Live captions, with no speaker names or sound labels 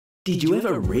Did you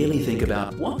ever really think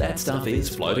about what that stuff is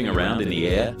floating around in the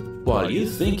air? While you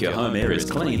think your home air is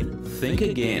clean, think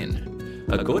again.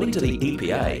 According to the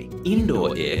EPA,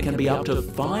 indoor air can be up to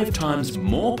 5 times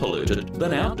more polluted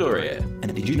than outdoor air.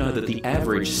 And did you know that the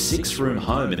average 6-room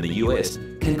home in the US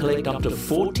can collect up to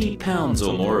 40 pounds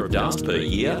or more of dust per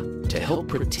year? To help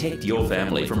protect your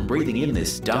family from breathing in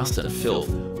this dust and filth,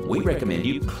 we recommend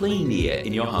you clean the air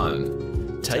in your home.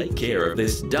 Take care of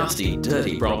this dusty,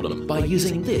 dirty problem by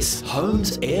using this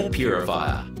Holmes Air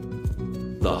Purifier.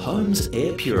 The Holmes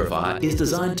Air Purifier is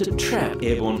designed to trap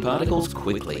airborne particles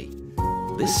quickly.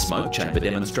 This smoke chamber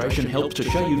demonstration helps to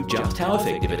show you just how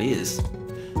effective it is.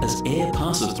 As air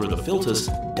passes through the filters,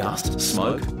 dust,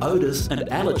 smoke, odours and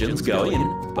allergens go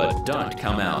in, but don't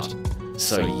come out.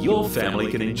 So your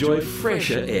family can enjoy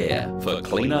fresher air for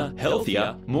cleaner,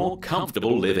 healthier, more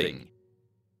comfortable living.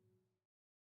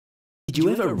 Did you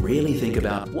ever really think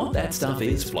about what that stuff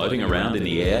is floating around in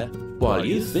the air? While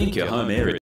you think your home air is